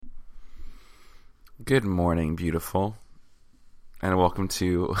Good morning, beautiful, and welcome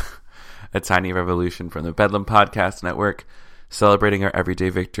to A Tiny Revolution from the Bedlam Podcast Network, celebrating our everyday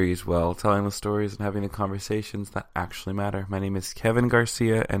victories while telling the stories and having the conversations that actually matter. My name is Kevin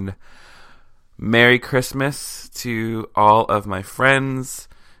Garcia, and Merry Christmas to all of my friends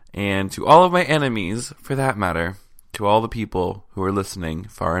and to all of my enemies, for that matter, to all the people who are listening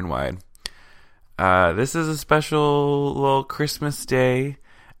far and wide. This is a special little Christmas Day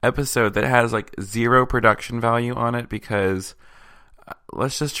episode that has like zero production value on it because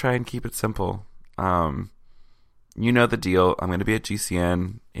let's just try and keep it simple. You know the deal. I'm going to be at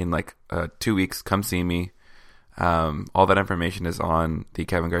GCN in like 2 weeks. Come see me. All that information is on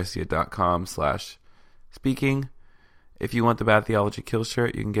thekevingarcia.com/speaking. If you want the Bad Theology Kill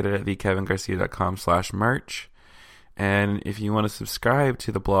shirt, you can get it at thekevingarcia.com/merch. And if you want to subscribe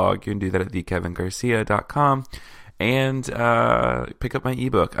to the blog, you can do that at thekevingarcia.com. And pick up my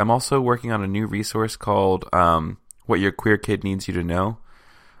ebook. I'm also working on a new resource called What Your Queer Kid Needs You to Know.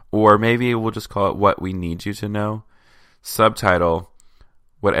 Or maybe we'll just call it What We Need You to Know. Subtitle,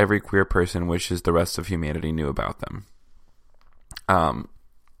 What Every Queer Person Wishes the Rest of Humanity Knew About Them. And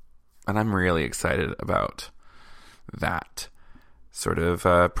I'm really excited about that sort of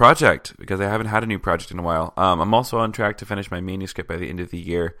project because I haven't had a new project in a while. I'm also on track to finish my manuscript by the end of the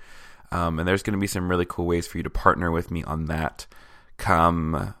year. And there's going to be some really cool ways for you to partner with me on that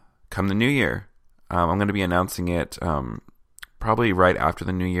come the new year. I'm going to be announcing it probably right after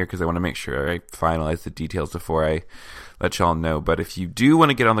the new year because I want to make sure I finalize the details before I let y'all know. But if you do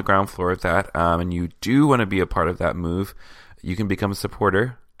want to get on the ground floor of that and you do want to be a part of that move, you can become a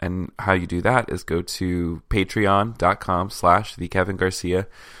supporter. And how you do that is go to patreon.com/thekevingarcia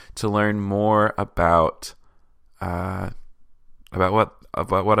to learn more about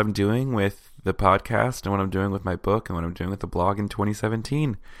what I'm doing with the podcast and what I'm doing with my book and what I'm doing with the blog in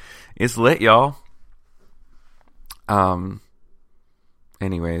 2017. It's lit, y'all.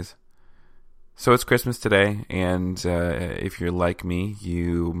 Anyways, so it's Christmas today, and if you're like me,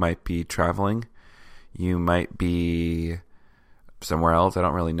 you might be traveling. You might be somewhere else. I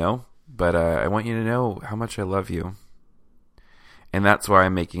don't really know, but I want you to know how much I love you. And that's why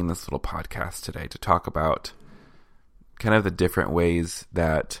I'm making this little podcast today, to talk about kind of the different ways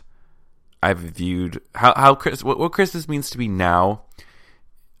that I've viewed what Christmas means to me now.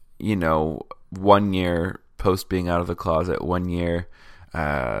 You know, 1 year post being out of the closet, 1 year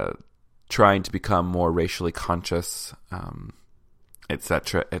trying to become more racially conscious,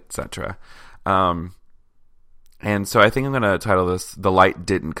 etc., etc. And so I think I'm going to title this "The Light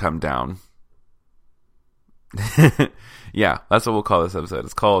Didn't Come Down." Yeah, that's what we'll call this episode.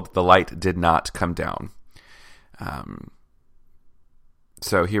 It's called "The Light Did Not Come Down."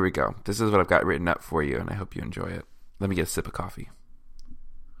 So here we go. This is what I've got written up for you, and I hope you enjoy it. Let me get a sip of coffee.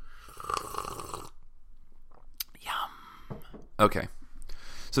 Yum. Okay.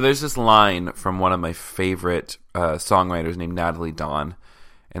 So there's this line from one of my favorite songwriters named Natalie Dawn,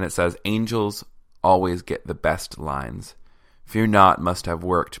 and it says, "Angels always get the best lines. Fear not must have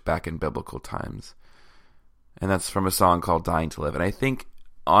worked back in biblical times." And that's from a song called "Dying to Live." And I think,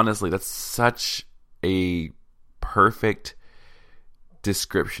 honestly, that's such a perfect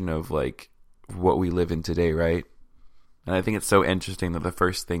description of like what we live in today, right? And I think it's so interesting that the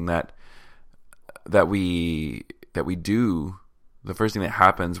first thing that we do, the first thing that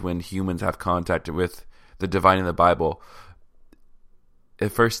happens when humans have contact with the divine in the Bible, the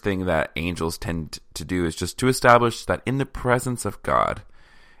first thing that angels tend to do is just to establish that in the presence of God,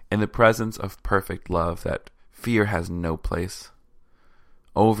 in the presence of perfect love, that fear has no place.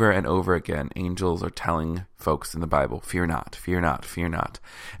 Over and over again, angels are telling folks in the Bible, fear not, fear not, fear not.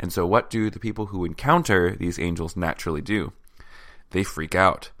 And so what do the people who encounter these angels naturally do? They freak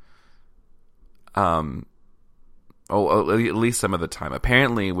out. At least some of the time.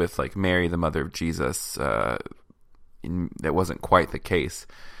 Apparently with like Mary, the mother of Jesus, that wasn't quite the case.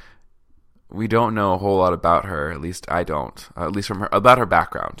 We don't know a whole lot about her, at least I don't. At least about her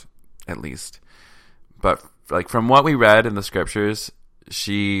background, at least. But like from what we read in the scriptures,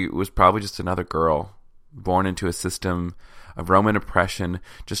 she was probably just another girl born into a system of Roman oppression,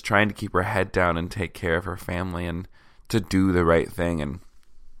 just trying to keep her head down and take care of her family and to do the right thing.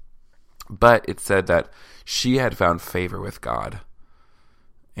 But it said that she had found favor with God.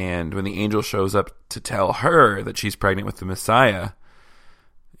 And when the angel shows up to tell her that she's pregnant with the Messiah,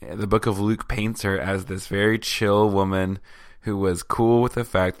 the book of Luke paints her as this very chill woman who was cool with the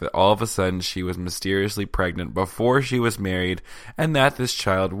fact that all of a sudden she was mysteriously pregnant before she was married, and that this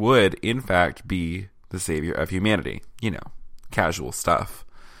child would, in fact, be the savior of humanity. You know, casual stuff.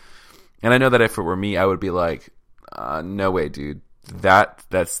 And I know that if it were me, I would be like, no way, dude.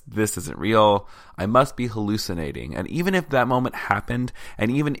 this isn't real. I must be hallucinating. And even if that moment happened,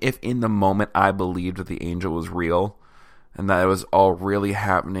 and even if in the moment I believed that the angel was real and that it was all really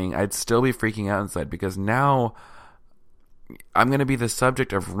happening, I'd still be freaking out inside, because now I'm going to be the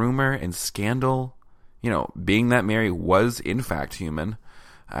subject of rumor and scandal. Being that Mary was in fact human,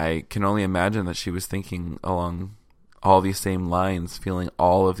 I can only imagine that she was thinking along all these same lines, feeling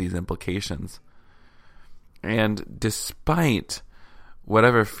all of these implications. And despite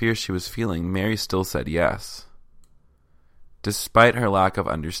whatever fear she was feeling, Mary still said yes. Despite her lack of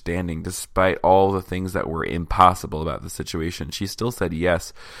understanding, despite all the things that were impossible about the situation, she still said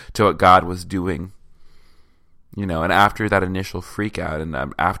yes to what God was doing. And after that initial freak out, and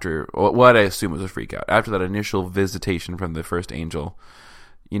after what I assume was a freak out, after that initial visitation from the first angel,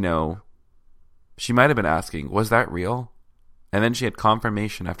 she might have been asking, was that real? And then she had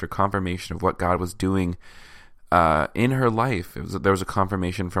confirmation after confirmation of what God was doing in her life. There was a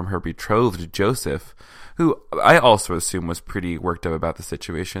confirmation from her betrothed, Joseph, who I also assume was pretty worked up about the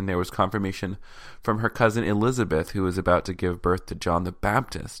situation. There was confirmation from her cousin Elizabeth, who was about to give birth to John the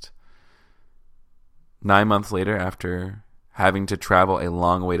Baptist. 9 months later, after having to travel a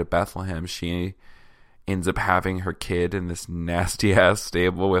long way to Bethlehem, she ends up having her kid in this nasty-ass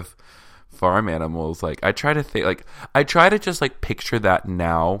stable with farm animals. I try to just picture that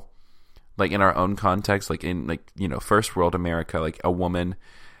now, in our own context, in first world America, a woman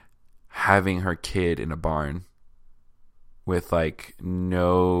having her kid in a barn with nothing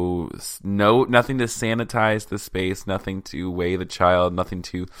to sanitize the space, nothing to weigh the child, nothing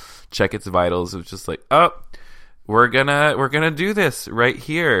to check its vitals. It was just we're gonna do this right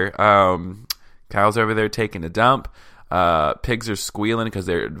here. Cows over there taking a dump. Pigs are squealing because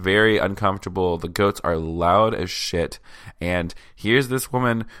they're very uncomfortable. The goats are loud as shit. And here's this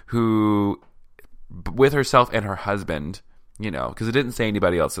woman who, with herself and her husband, because it didn't say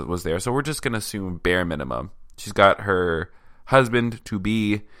anybody else that was there, so we're just going to assume bare minimum. She's got her husband to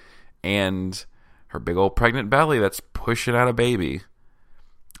be and her big old pregnant belly that's pushing out a baby.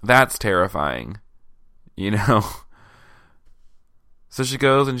 That's terrifying, So she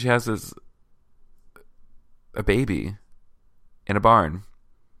goes and she has a baby in a barn.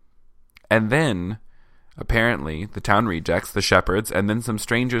 And then, apparently, the town rejects, the shepherds, and then some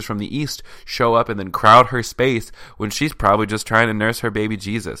strangers from the east show up and then crowd her space when she's probably just trying to nurse her baby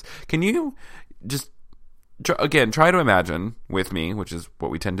Jesus. Can you just, again, try to imagine with me, which is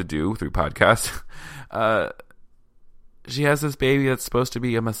what we tend to do through podcasts, she has this baby that's supposed to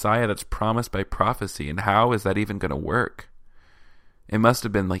be a Messiah that's promised by prophecy, and how is that even going to work? It must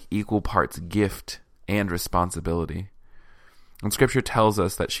have been equal parts gift and responsibility. And Scripture tells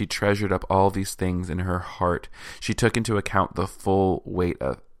us that she treasured up all these things in her heart. She took into account the full weight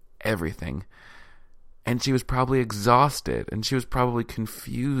of everything. And she was probably exhausted, and she was probably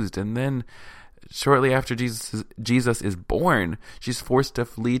confused. And then, shortly after Jesus is born, she's forced to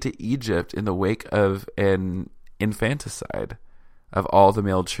flee to Egypt in the wake of an infanticide of all the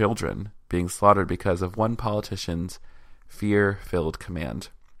male children being slaughtered because of one politician's fear-filled command.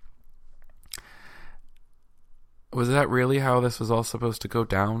 Was that really how this was all supposed to go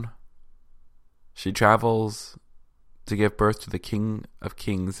down? She travels to give birth to the King of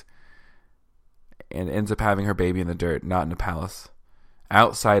Kings and ends up having her baby in the dirt, not in a palace.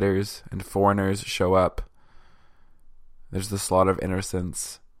 Outsiders and foreigners show up. There's the slaughter of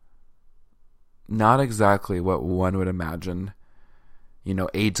innocents. Not exactly what one would imagine,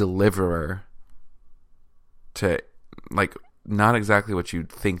 a deliverer to, not exactly what you'd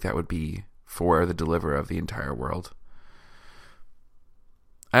think that would be for the deliverer of the entire world.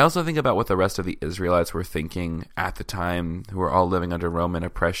 I also think about what the rest of the Israelites were thinking at the time, who were all living under Roman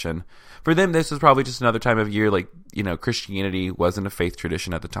oppression. For them, this was probably just another time of year, Christianity wasn't a faith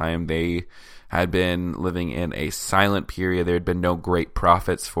tradition at the time. They had been living in a silent period. There had been no great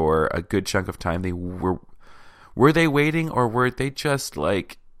prophets for a good chunk of time. Were they waiting, or were they just,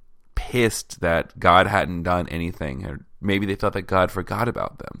 pissed that God hadn't done anything? Or maybe they thought that God forgot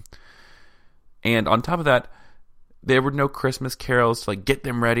about them. And on top of that, there were no Christmas carols to get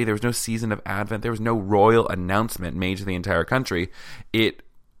them ready. There was no season of Advent. There was no royal announcement made to the entire country. It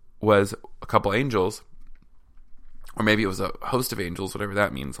was a couple angels, or maybe it was a host of angels, whatever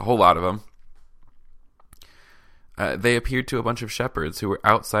that means, a whole lot of them. They appeared to a bunch of shepherds who were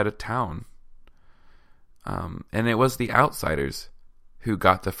outside of town. And it was the outsiders who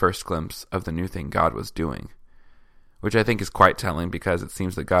got the first glimpse of the new thing God was doing, which I think is quite telling, because it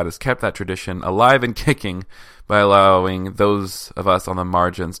seems that God has kept that tradition alive and kicking by allowing those of us on the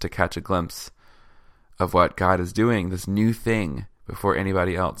margins to catch a glimpse of what God is doing, this new thing, before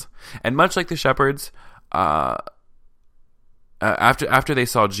anybody else. And much like the shepherds, after they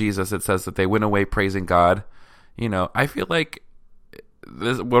saw Jesus, it says that they went away praising God. I feel like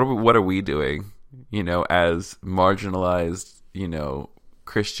what are we doing? As marginalized,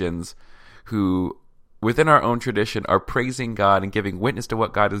 Christians who within our own tradition are praising God and giving witness to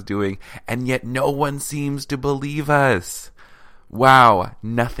what God is doing, and yet no one seems to believe us. Wow,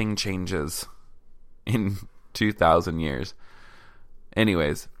 nothing changes in 2,000 years.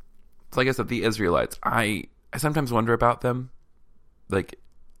 Anyways, like I said, the Israelites, I sometimes wonder about them. Like,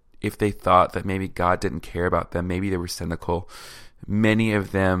 if they thought that maybe God didn't care about them, maybe they were cynical. Many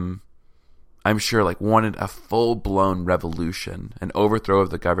of them, I'm sure, wanted a full-blown revolution, an overthrow of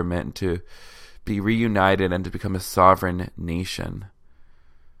the government, to be reunited and to become a sovereign nation.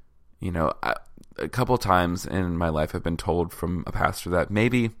 A couple times in my life I've been told from a pastor that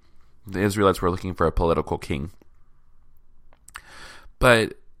maybe the Israelites were looking for a political king.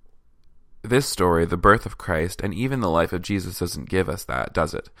 But this story, the birth of Christ, and even the life of Jesus doesn't give us that,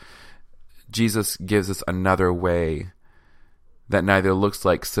 does it? Jesus gives us another way that neither looks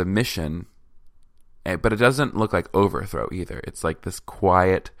like submission, but it doesn't look like overthrow either. It's like this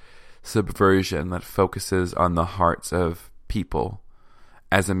quiet subversion that focuses on the hearts of people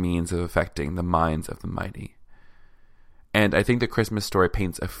as a means of affecting the minds of the mighty. And I think the Christmas story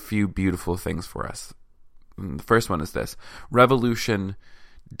paints a few beautiful things for us. The first one is this: revolution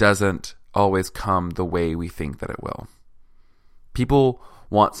doesn't always come the way we think that it will. People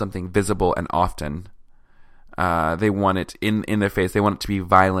want something visible and often. They want it in their face. They want it to be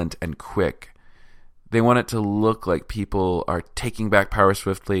violent and quick. They want it to look like people are taking back power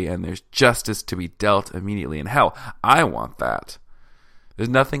swiftly and there's justice to be dealt immediately. And hell, I want that. There's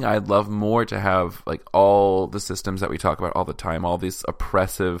nothing I'd love more to have, all the systems that we talk about all the time, all this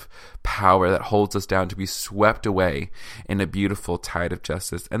oppressive power that holds us down, to be swept away in a beautiful tide of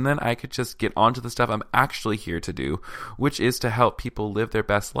justice. And then I could just get onto the stuff I'm actually here to do, which is to help people live their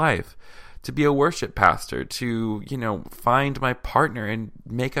best life. To be a worship pastor, to, find my partner and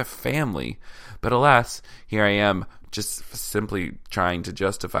make a family. But alas, here I am, just simply trying to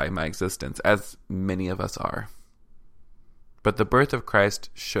justify my existence, as many of us are. But the birth of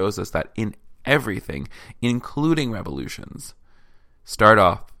Christ shows us that in everything, including revolutions, start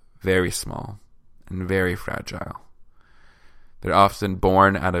off very small and very fragile. They're often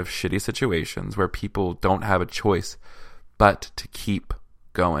born out of shitty situations where people don't have a choice but to keep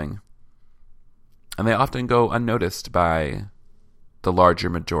going. And they often go unnoticed by the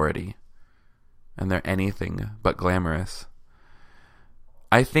larger majority. And they're anything but glamorous.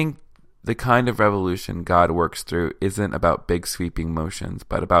 I think the kind of revolution God works through isn't about big sweeping motions,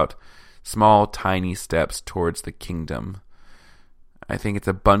 but about small, tiny steps towards the kingdom. I think it's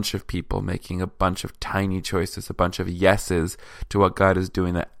a bunch of people making a bunch of tiny choices, a bunch of yeses to what God is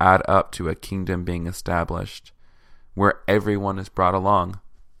doing that add up to a kingdom being established, where everyone is brought along,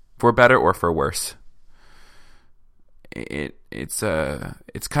 for better or for worse. It's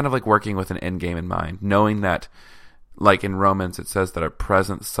kind of like working with an end game in mind, knowing that, like in Romans, it says that our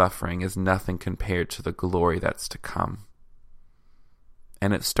present suffering is nothing compared to the glory that's to come.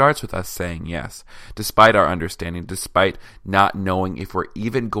 And it starts with us saying yes, despite our understanding, despite not knowing if we're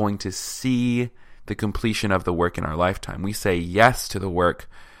even going to see the completion of the work in our lifetime. We say yes to the work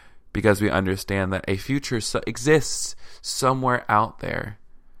because we understand that a future exists somewhere out there.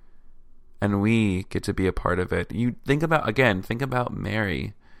 And we get to be a part of it. You think about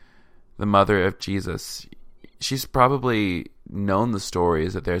Mary, the mother of Jesus. She's probably known the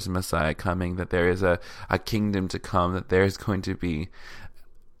stories that there's a Messiah coming, that there is a kingdom to come, that there's going to be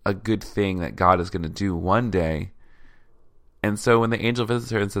a good thing that God is going to do one day. And so when the angel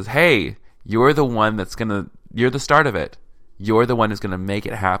visits her and says, hey, you're the one you're the start of it. You're the one who's going to make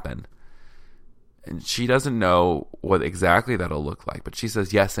it happen. And she doesn't know what exactly that'll look like, but she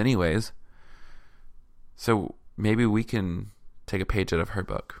says yes anyways. So maybe we can take a page out of her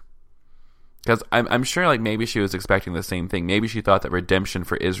book. Because I'm sure maybe she was expecting the same thing. Maybe she thought that redemption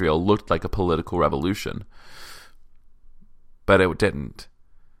for Israel looked like a political revolution. But it didn't.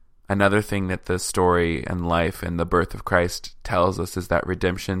 Another thing that the story and life and the birth of Christ tells us is that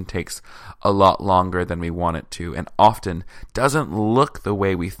redemption takes a lot longer than we want it to, and often doesn't look the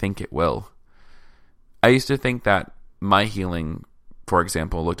way we think it will. I used to think that my healing, for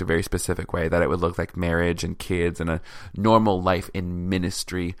example, looked a very specific way, that it would look like marriage and kids and a normal life in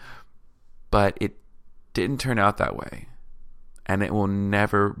ministry. But it didn't turn out that way. And it will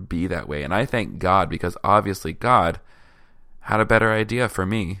never be that way. And I thank God, because obviously God had a better idea for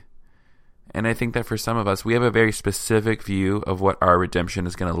me. And I think that for some of us, we have a very specific view of what our redemption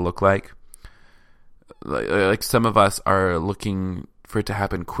is going to look like. Like some of us are looking for it to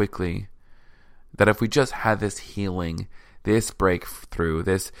happen quickly. That if we just had this healing, this breakthrough,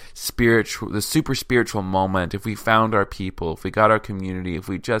 this super spiritual moment, if we found our people, if we got our community, if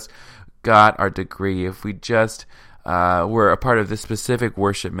we just got our degree, if we just were a part of this specific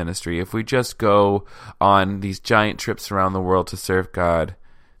worship ministry, if we just go on these giant trips around the world to serve God,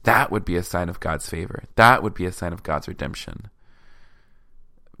 that would be a sign of God's favor. That would be a sign of God's redemption.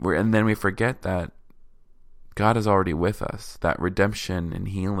 And then we forget that God is already with us. That redemption and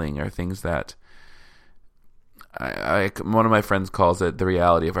healing are things that one of my friends calls it the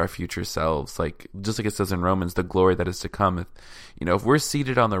reality of our future selves. Like, just like it says in Romans, the glory that is to come. If we're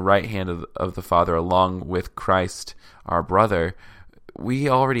seated on the right hand of the Father along with Christ, our brother, we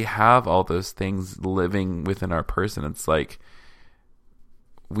already have all those things living within our person. It's like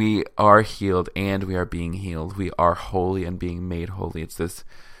we are healed and we are being healed. We are holy and being made holy. It's this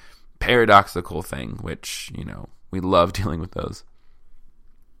paradoxical thing, which, we love dealing with those.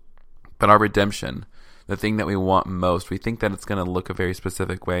 But our redemption, the thing that we want most, we think that it's going to look a very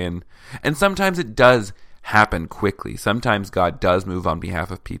specific way, and sometimes it does happen quickly. Sometimes God does move on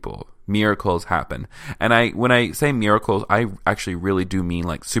behalf of people. Miracles happen. And when I say miracles, I actually really do mean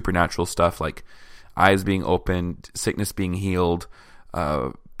like supernatural stuff, like eyes being opened, sickness being healed,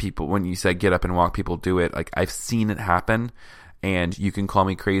 people, when you say get up and walk, people do it. Like, I've seen it happen, and you can call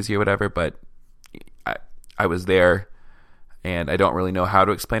me crazy or whatever, but I was there. And I don't really know how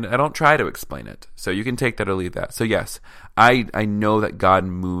to explain it. I don't try to explain it. So you can take that or leave that. So yes, I know that God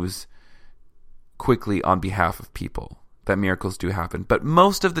moves quickly on behalf of people, that miracles do happen. But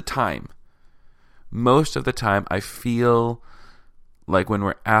most of the time, I feel like when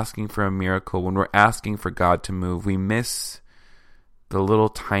we're asking for a miracle, when we're asking for God to move, we miss the little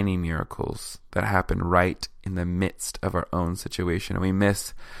tiny miracles that happen right in the midst of our own situation. And we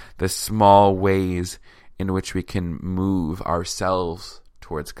miss the small ways in which we can move ourselves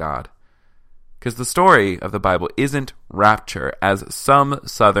towards God. Because the story of the Bible isn't rapture, as some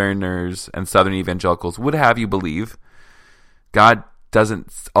Southerners and Southern evangelicals would have you believe. God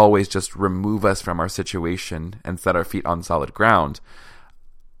doesn't always just remove us from our situation and set our feet on solid ground.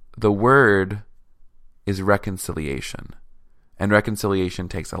 The word is reconciliation. And reconciliation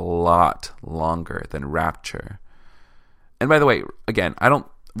takes a lot longer than rapture. And by the way, again,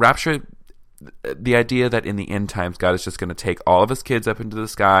 rapture, the idea that in the end times God is just going to take all of his kids up into the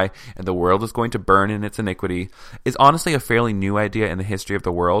sky and the world is going to burn in its iniquity is honestly a fairly new idea in the history of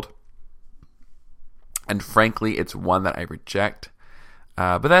the world. And frankly, it's one that I reject.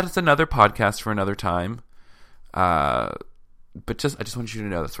 But that is another podcast for another time. But I just want you to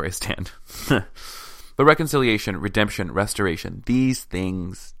know that's where I stand. But reconciliation, redemption, restoration, these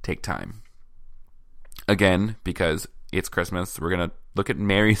things take time. Again, because it's Christmas, we're going to look at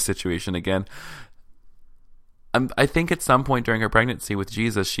Mary's situation again. I think at some point during her pregnancy with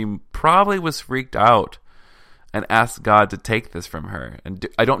Jesus, she probably was freaked out and asked God to take this from her. And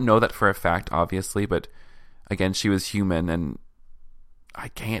I don't know that for a fact, obviously, but again, she was human, and I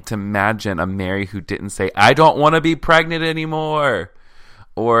can't imagine a Mary who didn't say, I don't want to be pregnant anymore.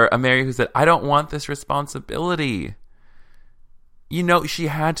 Or a Mary who said, I don't want this responsibility. She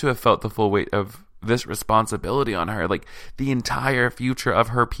had to have felt the full weight of this responsibility on her. Like, the entire future of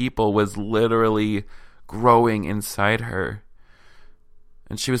her people was literally growing inside her.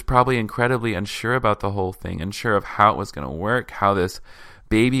 And she was probably incredibly unsure about the whole thing, unsure of how it was going to work, how this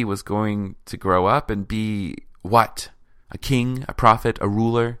baby was going to grow up and be what? A king, a prophet, a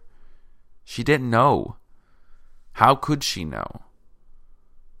ruler? She didn't know. How could she know?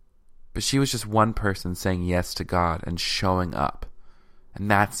 But she was just one person saying yes to God and showing up. And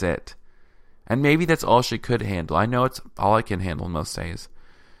that's it. And maybe that's all she could handle. I know it's all I can handle most days.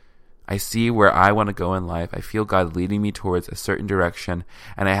 I see where I want to go in life. I feel God leading me towards a certain direction,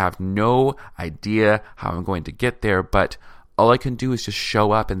 and I have no idea how I'm going to get there, but all I can do is just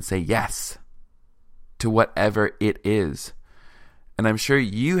show up and say yes to whatever it is. And I'm sure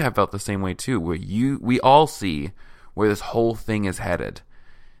you have felt the same way too, where we all see where this whole thing is headed.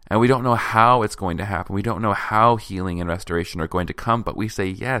 And we don't know how it's going to happen. We don't know how healing and restoration are going to come, but we say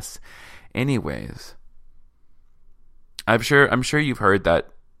yes anyways. I'm sure you've heard that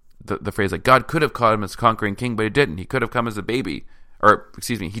the phrase like God could have come as conquering king, but he didn't. He could have come as a baby.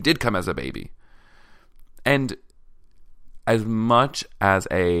 He did come as a baby. And as much as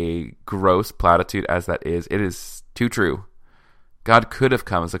a gross platitude as that is, it is too true. God could have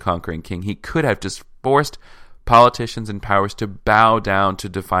come as a conquering king. He could have just forced politicians and powers to bow down to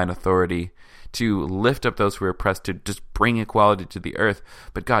divine authority, to lift up those who are oppressed, to just bring equality to the earth.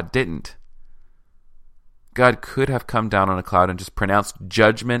 But God didn't. God could have come down on a cloud and just pronounced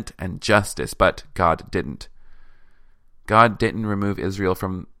judgment and justice, but God didn't. God didn't remove Israel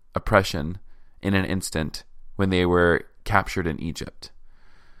from oppression in an instant when they were captured in Egypt.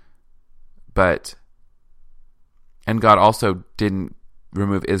 And God also didn't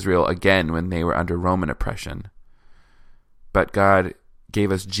remove Israel again when they were under Roman oppression. But God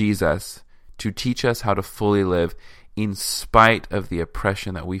gave us Jesus to teach us how to fully live in spite of the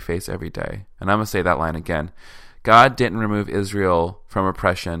oppression that we face every day. And I'm going to say that line again. God didn't remove Israel from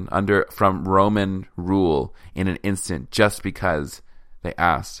oppression, from Roman rule in an instant just because they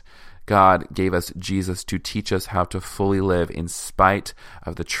asked. God gave us Jesus to teach us how to fully live in spite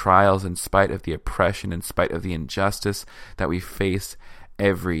of the trials, in spite of the oppression, in spite of the injustice that we face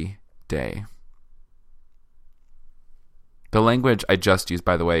every day. The language I just used,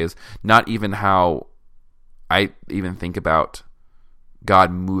 by the way, is not even how I even think about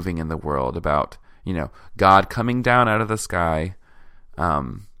God moving in the world, about, God coming down out of the sky.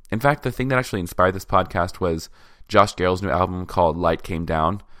 In fact, the thing that actually inspired this podcast was Josh Garrell's new album called Light Came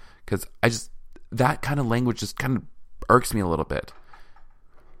Down, because that kind of language just kind of irks me a little bit.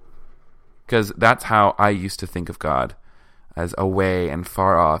 Because that's how I used to think of God, as away and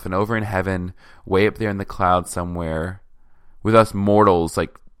far off and over in heaven, way up there in the clouds somewhere, with us mortals,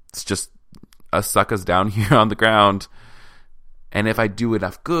 like it's just us suckers down here on the ground. And if I do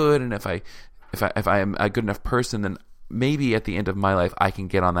enough good, and if I am a good enough person, then maybe at the end of my life I can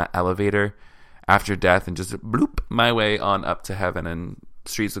get on that elevator after death and just bloop my way on up to heaven and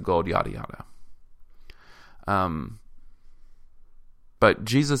streets of gold, yada yada. But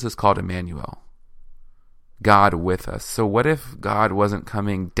Jesus is called Emmanuel, God with us. So what if God wasn't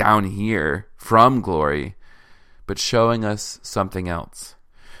coming down here from glory, but showing us something else?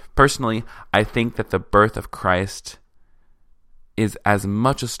 Personally, I think that the birth of Christ is as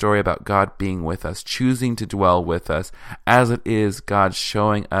much a story about God being with us, choosing to dwell with us, as it is God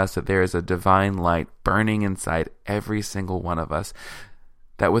showing us that there is a divine light burning inside every single one of us,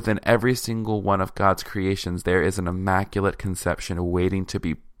 that within every single one of God's creations there is an immaculate conception waiting to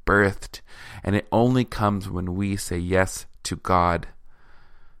be birthed, and it only comes when we say yes to God.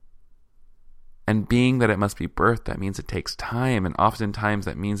 And being that it must be birthed, that means it takes time, and oftentimes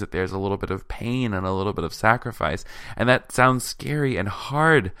that means that there's a little bit of pain and a little bit of sacrifice, and that sounds scary and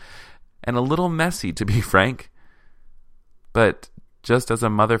hard and a little messy, to be frank. But just as a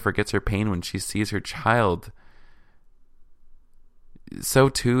mother forgets her pain when she sees her child, so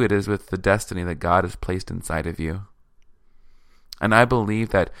too it is with the destiny that God has placed inside of you. And I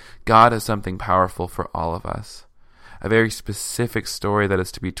believe that God has something powerful for all of us. A very specific story that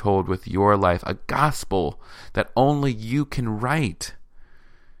is to be told with your life, a gospel that only you can write.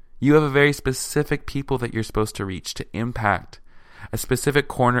 You have a very specific people that you're supposed to reach, to impact, a specific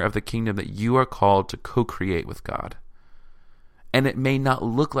corner of the kingdom that you are called to co-create with God. And it may not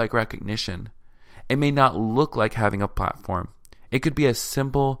look like recognition. It may not look like having a platform. It could be as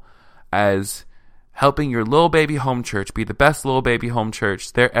simple as helping your little baby home church be the best little baby home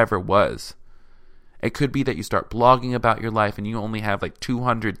church there ever was. It could be that you start blogging about your life and you only have like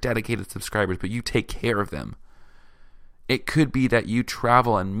 200 dedicated subscribers, but you take care of them. It could be that you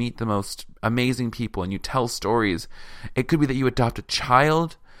travel and meet the most amazing people and you tell stories. It could be that you adopt a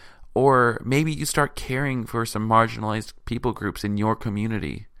child, or maybe you start caring for some marginalized people groups in your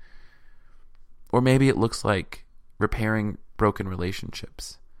community. Or maybe it looks like repairing broken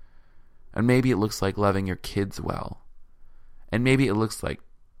relationships. And maybe it looks like loving your kids well. And maybe it looks like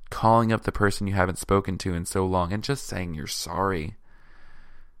calling up the person you haven't spoken to in so long and just saying you're sorry.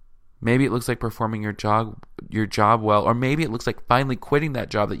 Maybe it looks like performing your job well, or maybe it looks like finally quitting that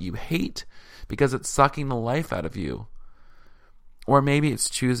job that you hate because it's sucking the life out of you. Or maybe it's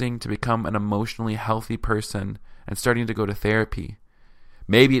choosing to become an emotionally healthy person and starting to go to therapy.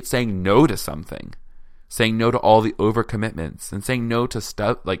 Maybe it's saying no to something, saying no to all the overcommitments, and saying no to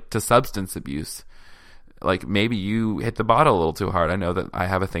to substance abuse. Like maybe you hit the bottle a little too hard. I know that I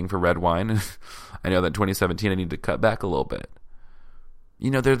have a thing for red wine. I know that in 2017 I need to cut back a little bit.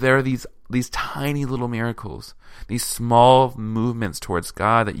 There are these tiny little miracles, these small movements towards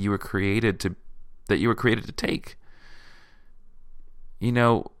God that you were created to take.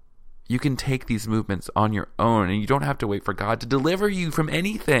 You can take these movements on your own, and you don't have to wait for God to deliver you from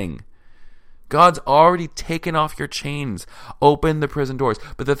anything. God's already taken off your chains, opened the prison doors.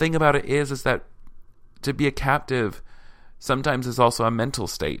 But the thing about it is that to be a captive sometimes is also a mental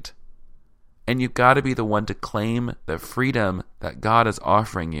state. And you've got to be the one to claim the freedom that God is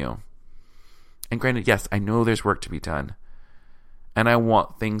offering you. And granted, yes, I know there's work to be done. And I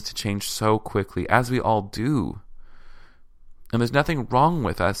want things to change so quickly, as we all do. And there's nothing wrong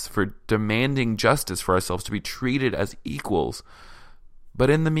with us for demanding justice for ourselves, to be treated as equals. But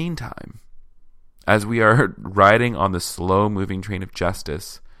in the meantime, as we are riding on the slow-moving train of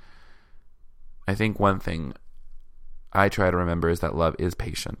justice, I think one thing I try to remember is that love is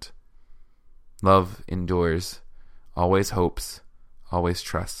patient. Love endures, always hopes, always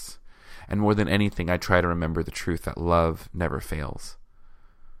trusts. And more than anything, I try to remember the truth that love never fails.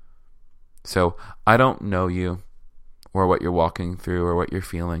 So I don't know you or what you're walking through or what you're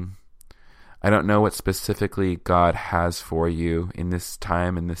feeling. I don't know what specifically God has for you in this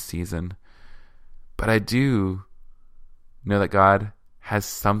time, in this season. But I do know that God has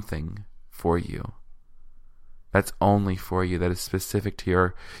something for you. That's only for you, that is specific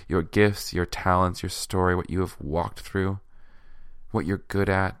to your gifts, your talents, your story, what you have walked through, what you're good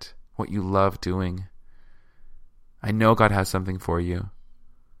at, what you love doing. I know God has something for you.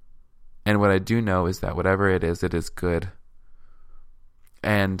 And what I do know is that whatever it is good.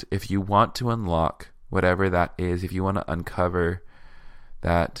 And if you want to unlock whatever that is, if you want to uncover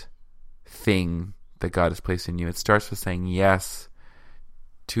that thing that God has placed in you, it starts with saying yes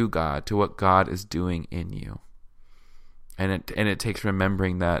to God, to what God is doing in you. And it takes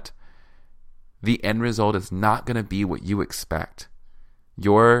remembering that the end result is not going to be what you expect.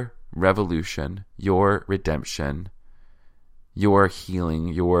 Your revolution, your redemption, your healing,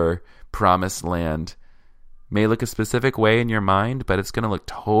 your promised land may look a specific way in your mind, but it's going to look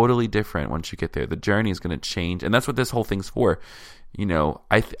totally different once you get there. The journey is going to change. And that's what this whole thing's for. You know,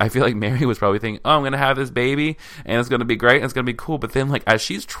 I feel like Mary was probably thinking, oh, I'm going to have this baby and it's going to be great and it's going to be cool. But then like as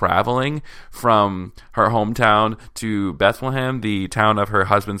she's traveling from her hometown to Bethlehem, the town of her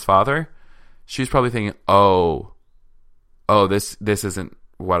husband's father, she's probably thinking, oh, this isn't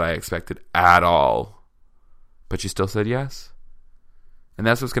what I expected at all. But she still said yes. And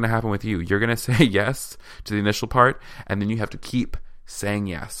that's what's going to happen with you. You're going to say yes to the initial part, and then you have to keep saying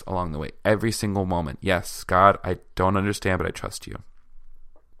yes along the way. Every single moment. Yes, God, I don't understand, but I trust you.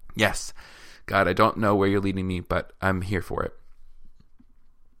 Yes, God, I don't know where you're leading me, but I'm here for it.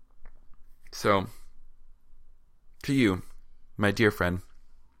 So, to you, my dear friend,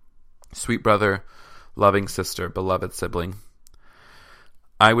 sweet brother, loving sister, beloved sibling,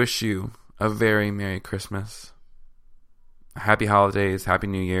 I wish you a very Merry Christmas. Happy holidays, Happy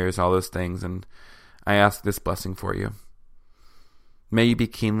New Year's, all those things, and I ask this blessing for you. May you be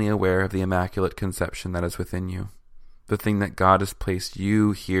keenly aware of the immaculate conception that is within you, the thing that God has placed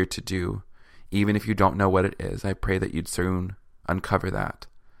you here to do, even if you don't know what it is. I pray that you'd soon uncover that.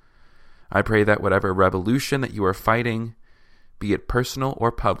 I pray that whatever revolution that you are fighting, be it personal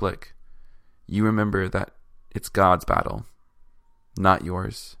or public, you remember that it's God's battle, not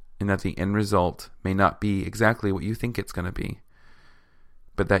yours. And that the end result may not be exactly what you think it's going to be,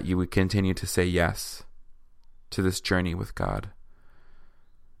 but that you would continue to say yes to this journey with God.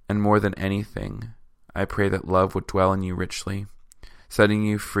 And more than anything, I pray that love would dwell in you richly, setting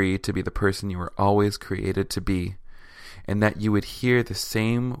you free to be the person you were always created to be, and that you would hear the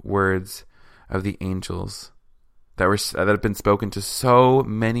same words of the angels that have been spoken to so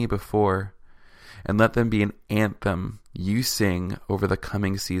many before, and let them be an anthem you sing over the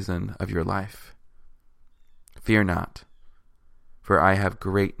coming season of your life. Fear not, for I have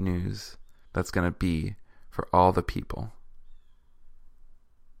great news that's going to be for all the people.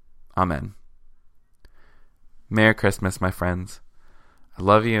 Amen. Merry Christmas, my friends. I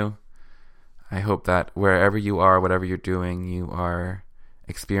love you. I hope that wherever you are, whatever you're doing, you are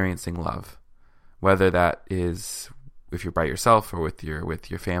experiencing love. Whether that is if you're by yourself or with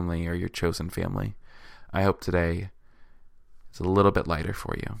your family or your chosen family. I hope today is a little bit lighter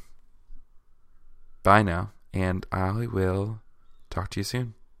for you. Bye now, and I will talk to you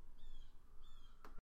soon.